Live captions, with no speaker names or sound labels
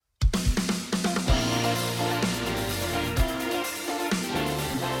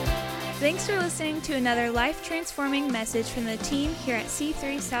Thanks for listening to another life-transforming message from the team here at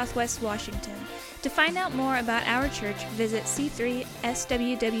C3 Southwest Washington. To find out more about our church, visit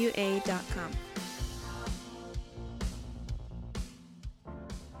c3swwa.com.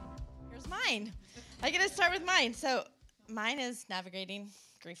 Here's mine. I get to start with mine. So mine is navigating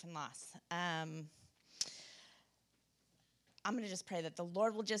grief and loss. I'm going to just pray that the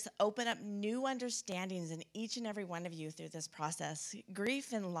Lord will just open up new understandings in each and every one of you through this process.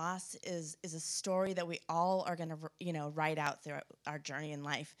 Grief and loss is a story that we all are going to, write out through our journey in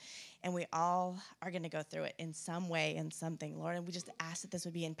life. And we all are going to go through it in some way, in something, Lord. And we just ask that this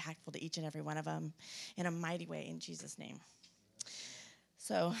would be impactful to each and every one of them in a mighty way in Jesus' name.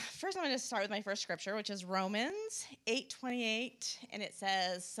 So first I'm going to start with my first scripture, which is Romans 8:28. And it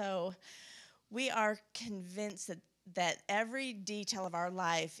says, so we are convinced that every detail of our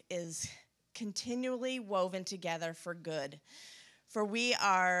life is continually woven together for good. For we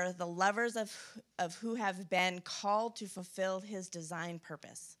are the lovers of who have been called to fulfill his design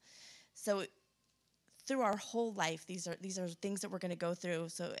purpose. So through our whole life, these are things that we're going to go through.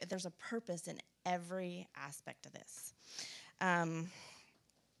 So there's a purpose in every aspect of this. My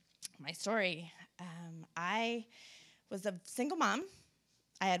story, I was a single mom.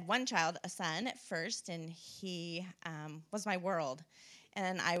 I had one child, a son at first, and he was my world.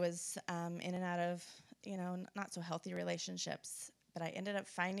 And I was in and out of, not so healthy relationships. But I ended up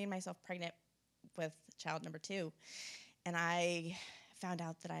finding myself pregnant with child number 2. And I found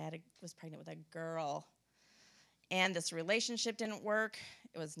out that I was pregnant with a girl. And this relationship didn't work.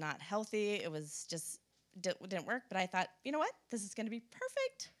 It was not healthy. It was just didn't work. But I thought, you know what? This is going to be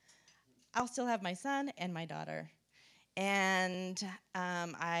perfect. I'll still have my son and my daughter. And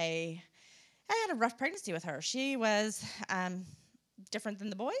I had a rough pregnancy with her. She was different than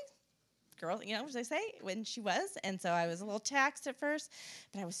the boy, girl, as they say, when she was. And so I was a little taxed at first,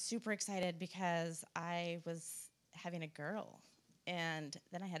 but I was super excited because I was having a girl. And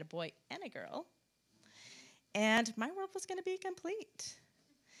then I had a boy and a girl. And my world was going to be complete.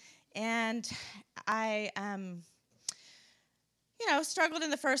 And I struggled in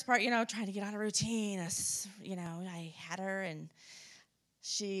the first part, trying to get on a routine. I had her, and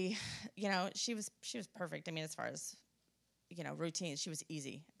she was perfect. I mean, as far as, routines, she was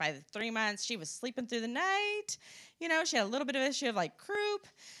easy. By the 3 months, she was sleeping through the night. She had a little bit of issue of like croup.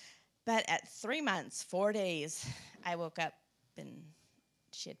 But at 3 months, 4 days, I woke up and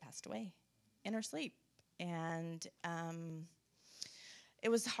she had passed away in her sleep. And it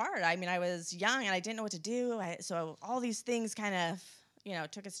was hard. I mean, I was young and I didn't know what to do. So all these things kind of,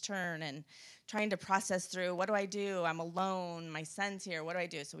 took its turn, and trying to process through, what do I do? I'm alone. My son's here. What do I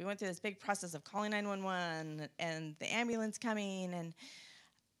do? So we went through this big process of calling 911 and the ambulance coming. And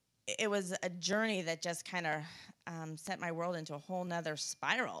it was a journey that just kind of sent my world into a whole nother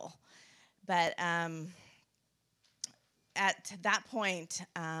spiral. But at that point,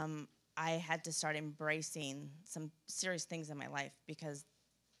 I had to start embracing some serious things in my life because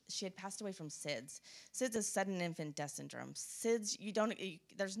she had passed away from SIDS. SIDS is sudden infant death syndrome. SIDS,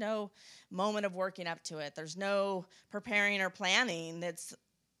 there's no moment of working up to it. There's no preparing or planning.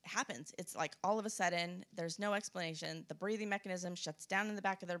 Happens. It's like all of a sudden, there's no explanation. The breathing mechanism shuts down in the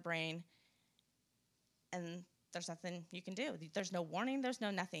back of their brain, and there's nothing you can do. There's no warning. There's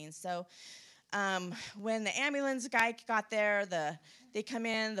no nothing. So when the ambulance guy got there, they come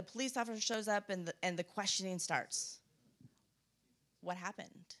in, the police officer shows up, and the questioning starts. What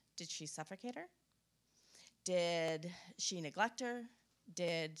happened? Did she suffocate her? Did she neglect her?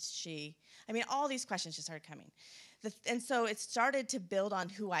 All these questions just started coming. And so it started to build on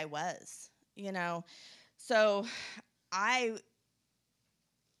who I was, So I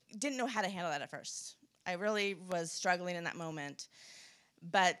didn't know how to handle that at first. I really was struggling in that moment.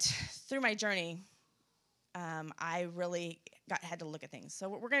 But through my journey, I really had to look at things. So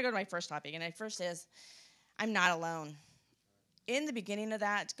we're going to go to my first topic. And my first is, I'm not alone. In the beginning of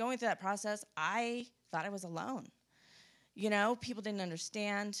that, going through that process, I thought I was alone. People didn't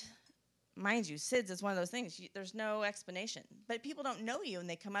understand. Mind you, SIDS is one of those things. There's no explanation. But people don't know you, and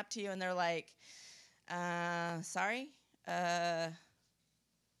they come up to you, and they're like, sorry?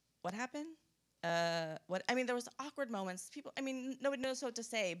 What happened? There was awkward moments. Nobody knows what to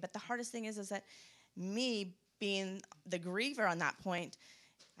say. But the hardest thing is that me being the griever on that point,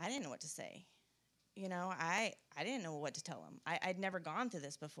 I didn't know what to say. I didn't know what to tell them. I'd never gone through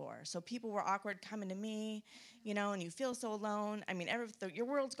this before. So people were awkward coming to me, and you feel so alone. Your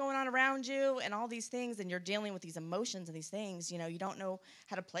world's going on around you and all these things, and you're dealing with these emotions and these things, you don't know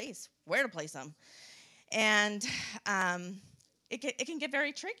where to place them. And it can get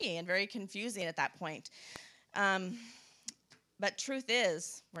very tricky and very confusing at that point. But truth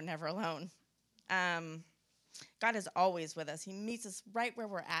is, we're never alone. God is always with us. He meets us right where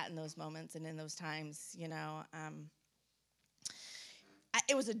we're at in those moments and in those times,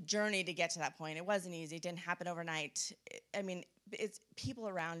 it was a journey to get to that point. It wasn't easy. It didn't happen overnight. It's people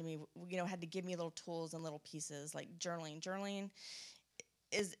around me, had to give me little tools and little pieces like journaling. Journaling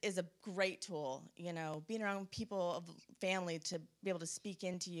is a great tool, being around people of family to be able to speak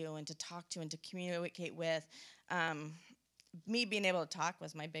into you and to talk to and to communicate with. Me being able to talk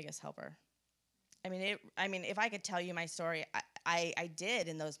was my biggest helper. If I could tell you my story, I did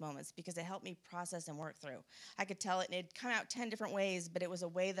in those moments because it helped me process and work through. I could tell it, and it'd come out 10 different ways, but it was a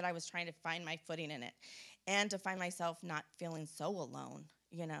way that I was trying to find my footing in it and to find myself not feeling so alone,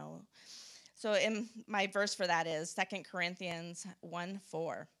 So in my verse for that is 2 Corinthians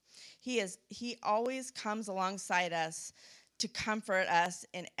 1:4. He always comes alongside us to comfort us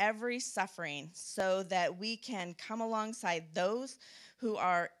in every suffering so that we can come alongside those who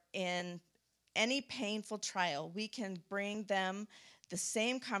are in any painful trial. We can bring them the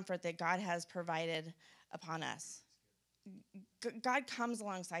same comfort that God has provided upon us. God comes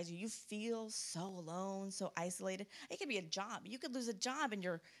alongside you. You feel so alone, so isolated. It could be a job. You could lose a job and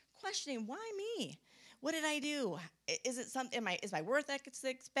you're questioning, why me? What did I do? Is it something? Is my work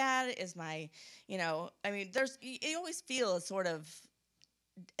ethic bad? Is my, you always feel a sort of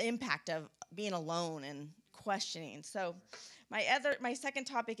impact of being alone and questioning. So my second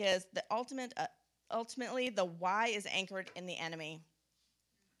topic is the ultimately the why is anchored in the enemy.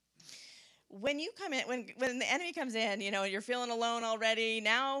 When you come in, when the enemy comes in, you're feeling alone already.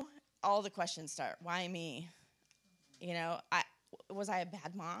 Now all the questions start. Why me? Was I a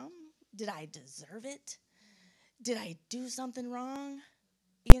bad mom? Did I deserve it? Did I do something wrong?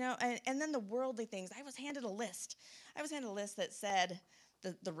 And then the worldly things. I was handed a list. That said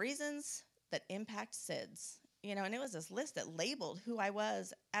the reasons that impact SIDS. And it was this list that labeled who I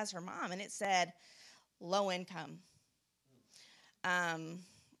was as her mom. And it said low income,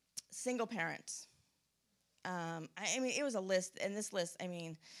 single parents. It was a list. And this list,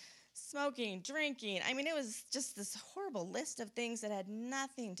 smoking, drinking. It was just this horrible list of things that had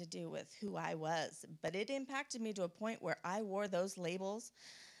nothing to do with who I was. But it impacted me to a point where I wore those labels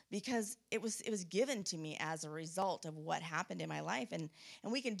because it was given to me as a result of what happened in my life. And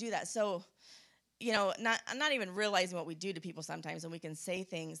we can do that. So, not even realizing what we do to people sometimes, and we can say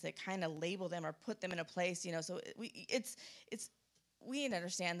things that kind of label them or put them in a place, so we need to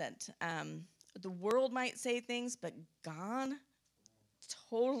understand that the world might say things, but God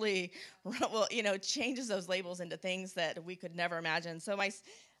totally changes those labels into things that we could never imagine. So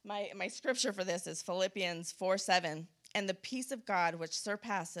my scripture for this is Philippians 4:7. And the peace of God, which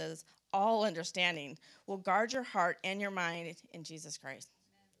surpasses all understanding, will guard your heart and your mind in Jesus Christ.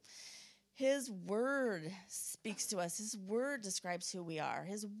 His word speaks to us. His word describes who we are.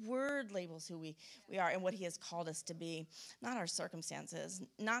 His word labels who we are and what he has called us to be, not our circumstances,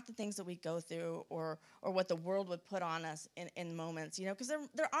 not the things that we go through or what the world would put on us in moments, because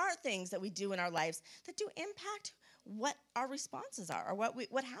there are things that we do in our lives that do impact what our responses are or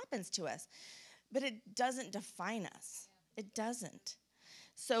what happens to us. But it doesn't define us. It doesn't.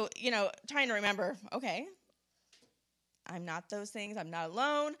 So, trying to remember, okay, I'm not those things. I'm not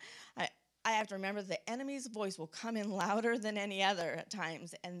alone. I have to remember the enemy's voice will come in louder than any other at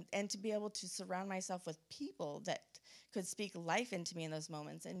times, and to be able to surround myself with people that could speak life into me in those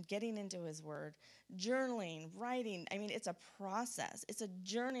moments, and getting into his word, journaling, writing. It's a process. It's a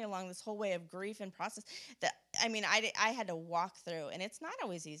journey along this whole way of grief and process that, I had to walk through, and it's not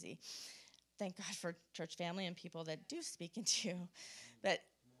always easy. Thank God for church family and people that do speak into you. But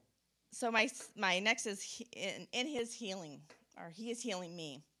so my next is in his healing, or he is healing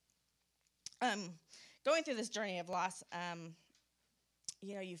me. Going through this journey of loss,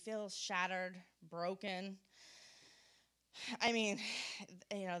 you feel shattered, broken.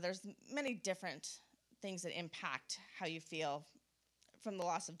 There's many different things that impact how you feel, from the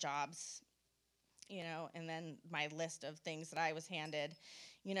loss of jobs, and then my list of things that I was handed,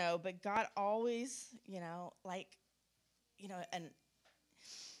 but God always,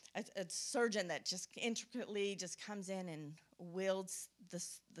 a surgeon that just intricately just comes in and wields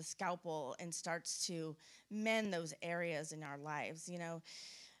the scalpel and starts to mend those areas in our lives.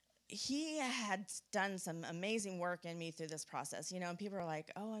 He had done some amazing work in me through this process, and people are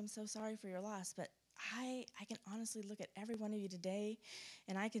like, oh, I'm so sorry for your loss. But I can honestly look at every one of you today,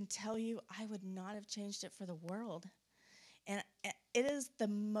 and I can tell you I would not have changed it for the world. And it is the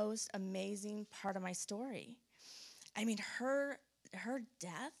most amazing part of my story. Her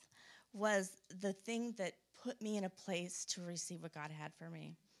death was the thing that put me in a place to receive what God had for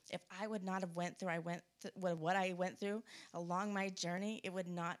me. If I would not have went through what I went through along my journey, it would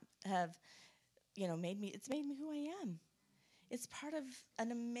not have, made me who I am. It's part of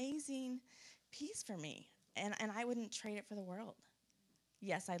an amazing piece for me, and I wouldn't trade it for the world.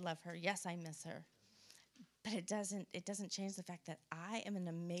 Yes, I love her. Yes, I miss her. But it doesn't change the fact that I am an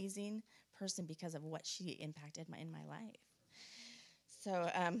amazing person because of what she impacted in my life. So,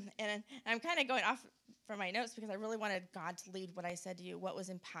 and I'm kind of going off from my notes because I really wanted God to lead what I said to you, what was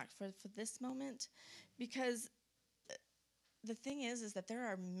impactful for this moment. Because the thing is that there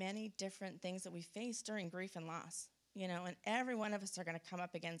are many different things that we face during grief and loss, and every one of us are going to come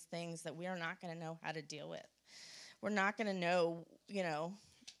up against things that we are not going to know how to deal with. We're not going to know,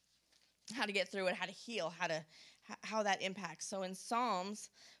 how to get through it, how to heal, how that impacts. So in Psalms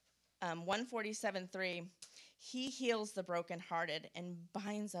 147:3, he heals the brokenhearted and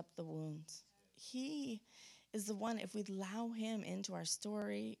binds up the wounds. He is the one, if we allow him into our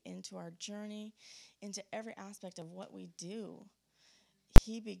story, into our journey, into every aspect of what we do,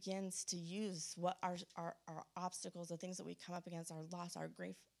 he begins to use what our obstacles, the things that we come up against, our loss, our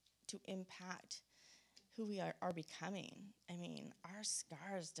grief, to impact who we are becoming. I mean, our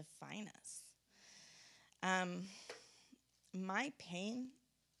scars define us. My pain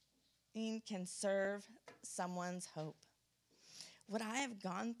can serve someone's hope. What I have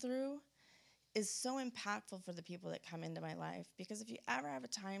gone through is so impactful for the people that come into my life, because if you ever have a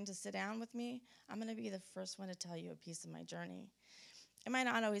time to sit down with me, I'm going to be the first one to tell you a piece of my journey. It might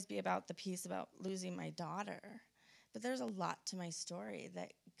not always be about the piece about losing my daughter, but there's a lot to my story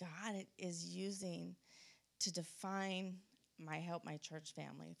that God is using to define my church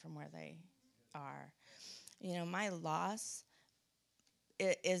family from where they are. My loss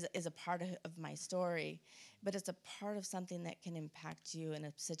is a part of my story, but it's a part of something that can impact you in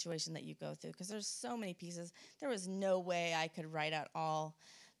a situation that you go through, because there's so many pieces. There was no way I could write out all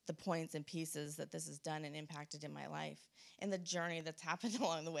the points and pieces that this has done and impacted in my life and the journey that's happened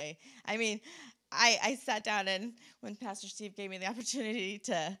along the way. I mean, I sat down, and when Pastor Steve gave me the opportunity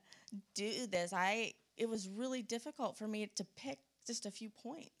to do this, it was really difficult for me to pick just a few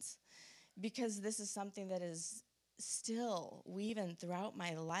points, because this is something that is still weaving throughout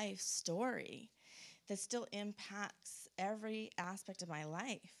my life story, that still impacts every aspect of my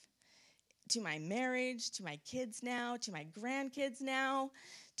life, to my marriage, to my kids now, to my grandkids now,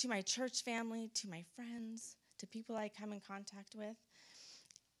 to my church family, to my friends, to people I come in contact with.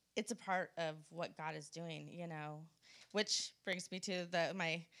 It's a part of what God is doing, which brings me to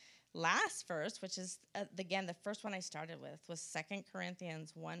my last verse, which is, again, the first one I started with was 2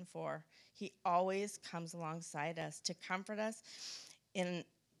 Corinthians 1:4. He always comes alongside us to comfort us in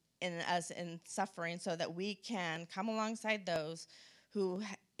suffering, so that we can come alongside those who,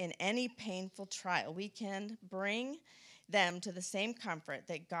 in any painful trial, we can bring them to the same comfort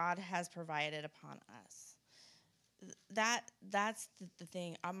that God has provided upon us. That's the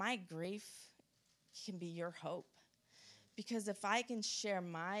thing. My grief can be your hope. Because if I can share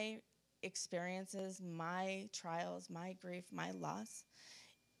my experiences, my trials, my grief, my loss,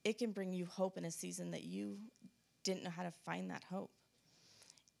 it can bring you hope in a season that you didn't know how to find that hope.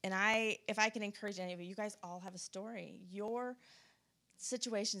 And if I can encourage any of you, you guys all have a story. Your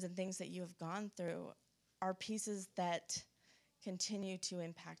situations and things that you have gone through are pieces that continue to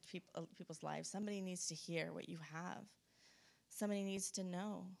impact people's lives. Somebody needs to hear what you have. Somebody needs to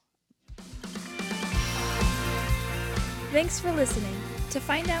know. Thanks for listening. To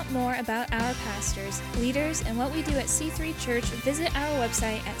find out more about our pastors, leaders, and what we do at C3 Church, visit our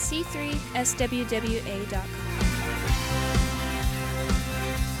website at c3swwa.com.